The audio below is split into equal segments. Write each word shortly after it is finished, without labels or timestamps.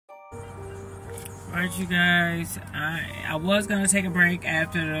Alright, you guys, I was gonna take a break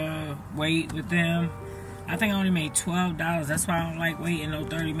after the wait with them. I think I only made $12. That's why I don't like waiting no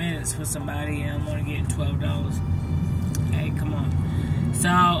 30 minutes for somebody, and I'm only getting $12. Hey, come on. So,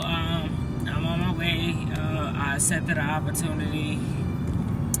 I'm on my way. I accepted an opportunity,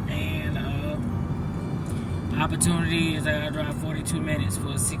 and opportunity is that I drive 42 minutes for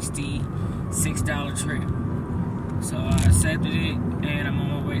a $66 trip. So I accepted it, and I'm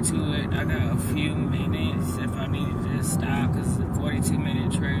on my way to it. I got a few minutes if I needed to stop, because it's a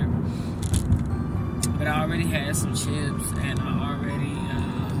 42-minute trip. But I already had some chips, and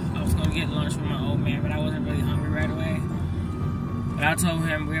I was going to get lunch with my old man, but I wasn't really hungry right away. But I told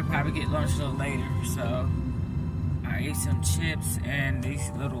him we'll probably get lunch a little later. So I ate some chips and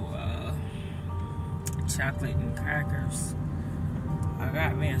these little chocolate and crackers. I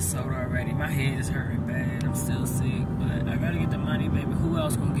got me a soda already. My head is hurting bad. I'm still sick, but I gotta get the money, baby. Who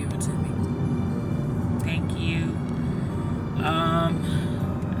else gonna give it to me? Thank you. I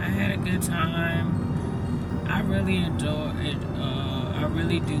had a good time. I really enjoy it. I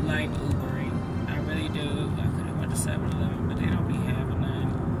really do like Ubering. I really do. I could have went to 7-Eleven, but they don't be having none.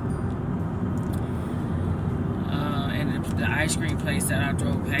 And the ice cream place that I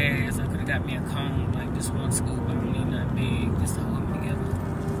drove past, I could have got me a cone, like this one scoop. I don't need nothing big, just to hold me together.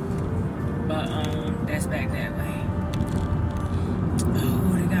 But that's back that way.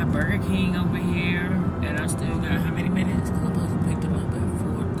 Oh, they got Burger King over here, and I still got how many minutes? Because I'm supposed to pick them up at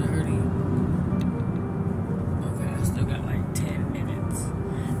 4:30. Okay, I still got like 10 minutes.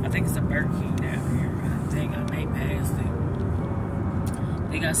 I think it's a Burger King down here. I think I may pass it.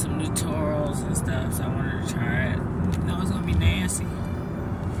 They got some new Toros and stuff, so I wanted to try it. You know, it's gonna be nasty.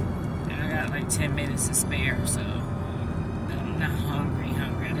 And I got like 10 minutes to spare, so I'm not hungry.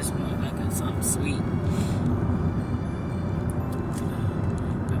 I just want like something sweet.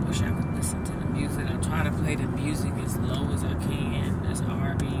 I wish I could listen to the music. I'm trying to play the music as low as I can. There's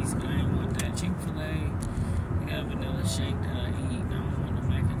Arby's. I ain't want that. Chick-fil-A. They got a vanilla shake that I eat. I don't want the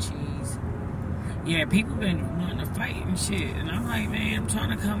mac and cheese. Yeah, people been wanting to fight and shit. And I'm like, man, I'm trying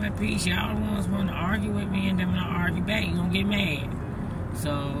to come in peace. Y'all the ones want to argue with me, and then when I argue back, you gonna get mad.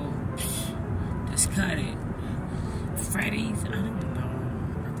 So, just cut it. Freddy's, I don't know.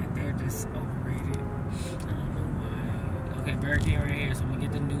 I think they're just overrated. I don't know why. Okay, Burger King right here, so I'm gonna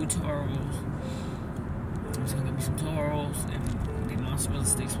get the new Toros. I'm just gonna get me some Toros, and the mozzarella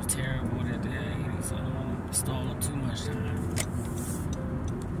sticks was terrible that day, so I don't want to stall up too much time.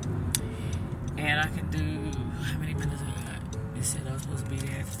 And I can do, how many minutes I got? They said I was supposed to be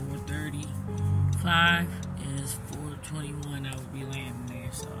there at 4:35, and it's 4:21. I would be landing there,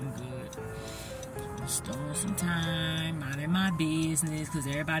 so I'm good. I'm stalling some time, minding my business, because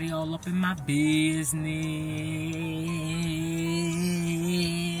everybody all up in my business.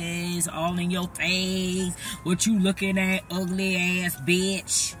 All in your face. What you looking at, ugly ass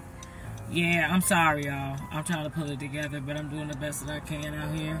bitch? Yeah, I'm sorry, y'all. I'm trying to pull it together, but I'm doing the best that I can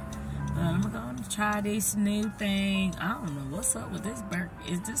out here. I'm gonna try this new thing. I don't know what's up with this burger.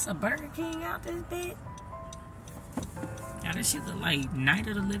 Is this a Burger King out this bit? Now this shit look like Night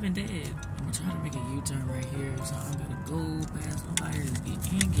of the Living Dead. I'm gonna try to make a U-turn right here, so I'm gonna go past nobody to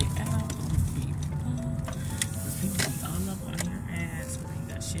get in, get out. Because people be all up on your ass when they ain't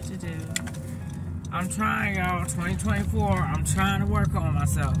got shit to do. I'm trying, y'all. 2024. I'm trying to work on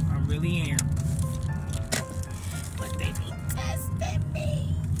myself. I really am. But they be testing me.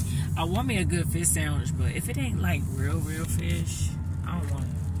 I want me a good fish sandwich, but if it ain't like real fish, I don't want it.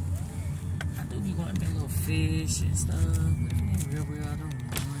 I do be wanting that little fish and stuff, but if it ain't real, I don't want it.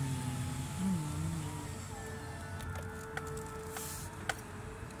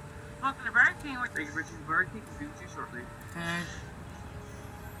 Welcome to Burger King. Thank you for choosing Burger King. We'll see you shortly. Okay.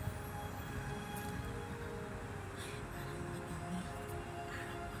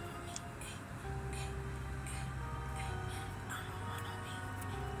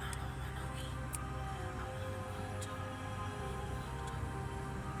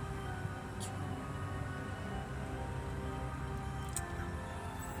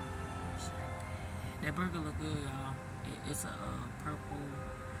 That burger look good, y'all. It's a purple.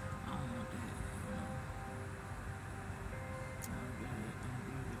 I don't want that. I'm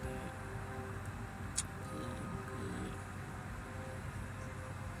good with that. Good.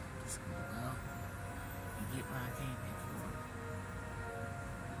 Just gonna go and get what I came here for.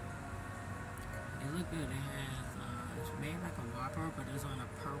 It look good. It has, it's made like a Whopper, but it's on a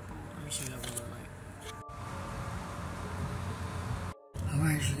purple. Let me show you what it look like.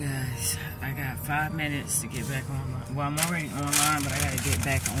 Alright, you guys, I got 5 minutes to get back online. Well, I'm already online, but I gotta get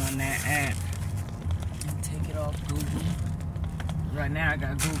back on that app and take it off Google. Right now I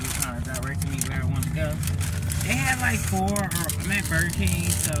got Google kind of directing me where I want to go. They had like 4, or I'm at Burger King,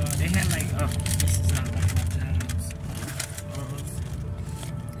 so they had like, oh, this is not like my jobs.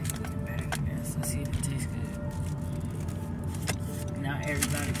 Take a look back at this. Let's see if it tastes good. Not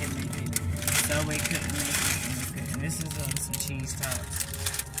everybody can make it. Subway couldn't make it, and this is some cheese tots.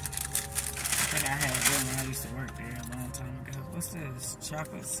 I think I had them when I used to work there a long time ago. What's this?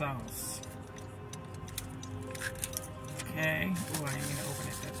 Chocolate sauce. Okay. Oh, I didn't mean to open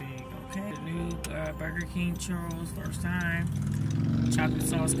it that big. Okay. The new Burger King churros, first time. Chocolate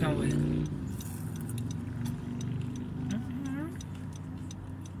sauce come with it.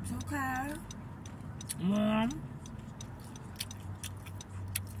 It's okay. Warm.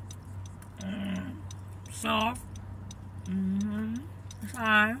 Soft. It's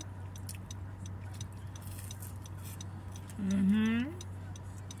fine.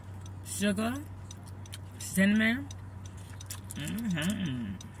 Sugar. Cinnamon.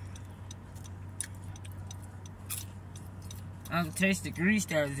 I can taste the grease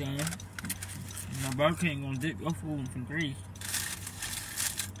that's in it. My Burger King gonna dip your food in some grease.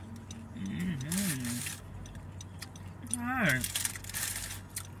 Alright.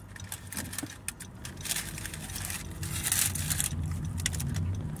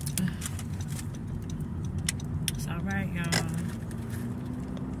 It's alright, y'all.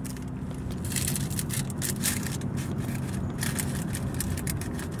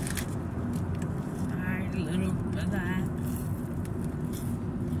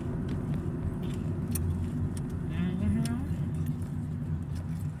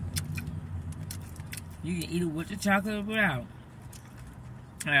 You can eat it with the chocolate or without.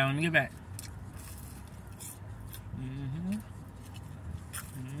 Alright, let me get back.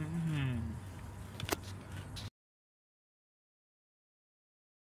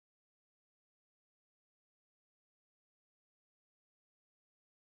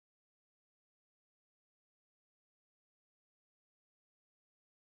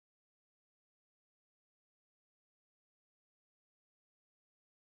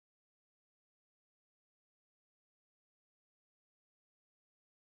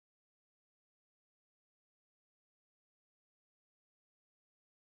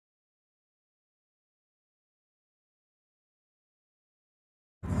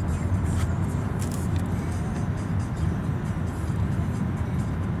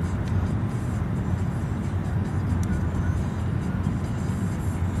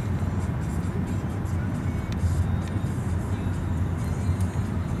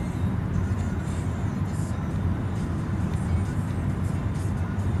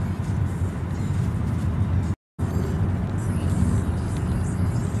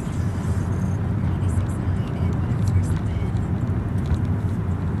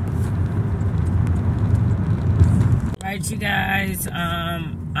 Alright, you guys, I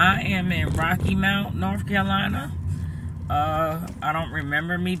am in Rocky Mount, North Carolina. I don't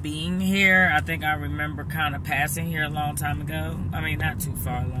remember me being here. I think I remember kind of passing here a long time ago. I mean, not too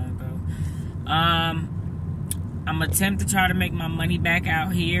far long ago. I'm gonna attempt to try to make my money back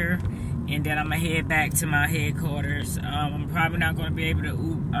out here, and then I'm gonna head back to my headquarters. I'm probably not gonna be able to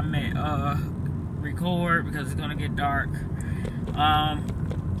record because it's gonna get dark.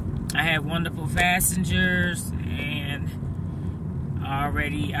 I had wonderful passengers, and I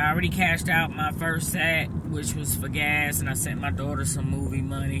already cashed out my first set, which was for gas, and I sent my daughter some movie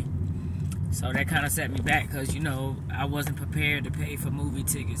money. So that kind of set me back because, you know, I wasn't prepared to pay for movie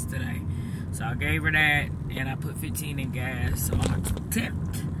tickets today. So I gave her that, and I put 15 in gas. So I'm going to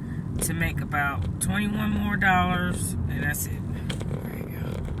attempt to make about $21 more, and that's it. There you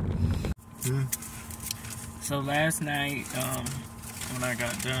go. So last night, when I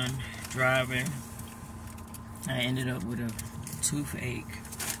got done driving, I ended up with a toothache.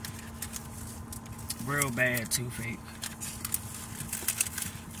 Real bad toothache.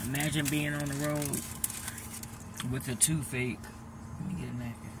 Imagine being on the road with a toothache. Let me get a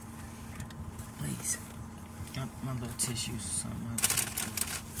napkin. Please. My little tissues or something.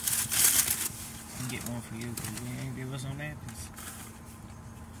 I'll get one for you because we ain't give us no napkins.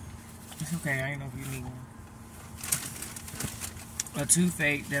 It's okay, I ain't know if you need one. A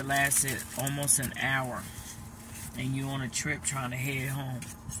toothache that lasted almost an hour, and you on a trip trying to head home.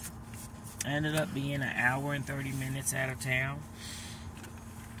 I ended up being an hour and 30 minutes out of town.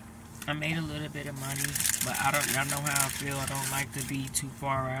 I made a little bit of money, but y'all know how I feel. I don't like to be too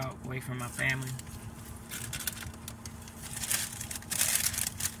far out away from my family.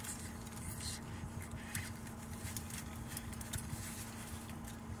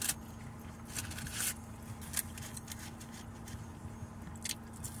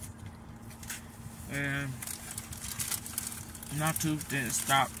 And my tooth didn't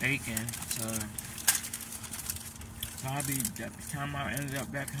stop aching, so probably at the time I ended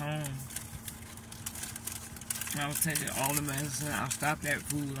up back home, I was taking all the medicine. I stopped at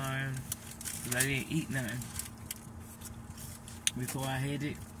Food Lion because I didn't eat nothing before I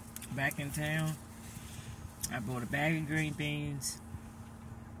headed back in town. I bought a bag of green beans.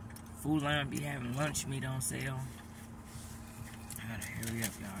 Food Lion be having lunch meat on sale. I gotta hurry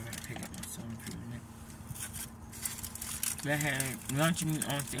up, y'all. I gotta pick up my son for a minute. They had lunch meat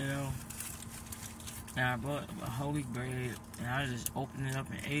on sale, and I bought a whole wheat bread, and I just opened it up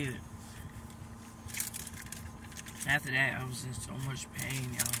and ate it. After that, I was in so much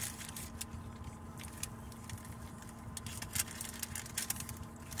pain, y'all.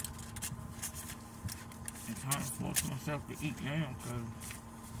 I'm trying to force myself to eat now, because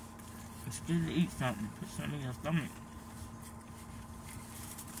it's good to eat something. Put something in your stomach.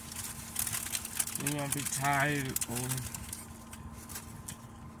 You won't be tired or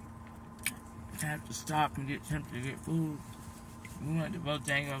have to stop and get tempted to get food. We went to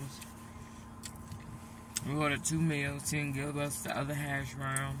Bojangles. We ordered 2 meals. He didn't give us the other hash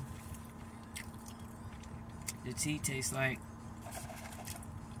brown. The tea tastes like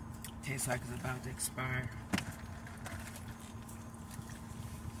it's about to expire.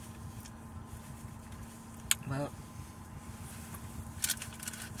 Well,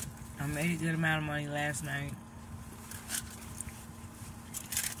 I made a good amount of money last night.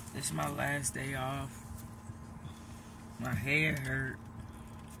 This is my last day off. My hair hurt.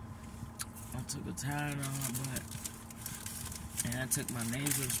 I took a towel on my butt. And I took my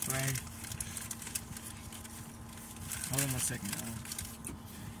nasal spray. Hold on a second, y'all.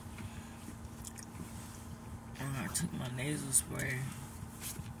 I took my nasal spray.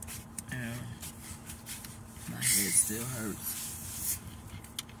 And my head still hurts.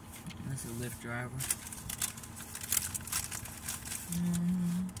 That's a Lyft driver.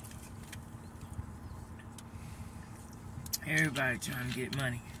 Everybody trying to get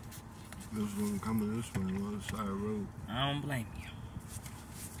money. There's one coming this way on the other side of the road. I don't blame you.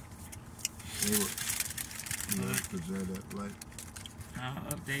 They were, because of that light. I'll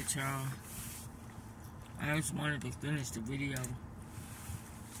update y'all. I just wanted to finish the video.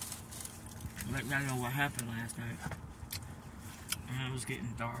 Let y'all know what happened last night. And it was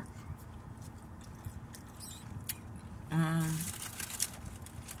getting dark.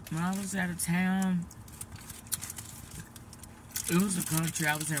 When I was out of town, it was a country.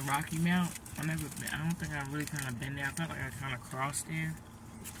 I was in Rocky Mount. I don't think I really kind of been there. I felt like I kind of crossed there.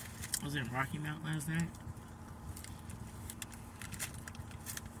 I was in Rocky Mount last night.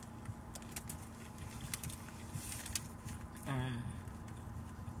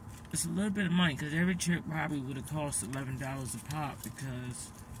 It's a little bit of money because every trip probably would have cost $11 a pop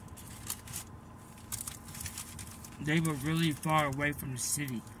because they were really far away from the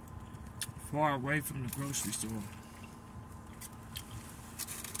city, far away from the grocery store.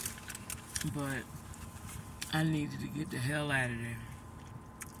 But I needed to get the hell out of there.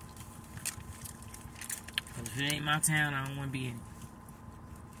 Because if it ain't my town, I don't want to be in it.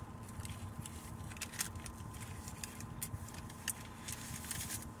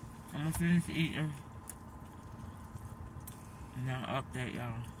 I'm gonna finish eating. And I'll update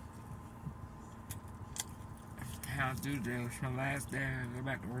y'all how I do today. It's my last day. I go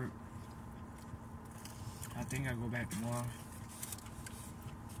back to work. I think I go back tomorrow.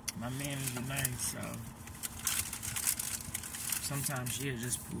 My manager nice, so sometimes she'll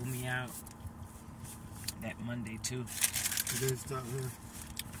just pull me out that Monday too. Did they stop here?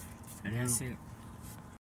 And that's it.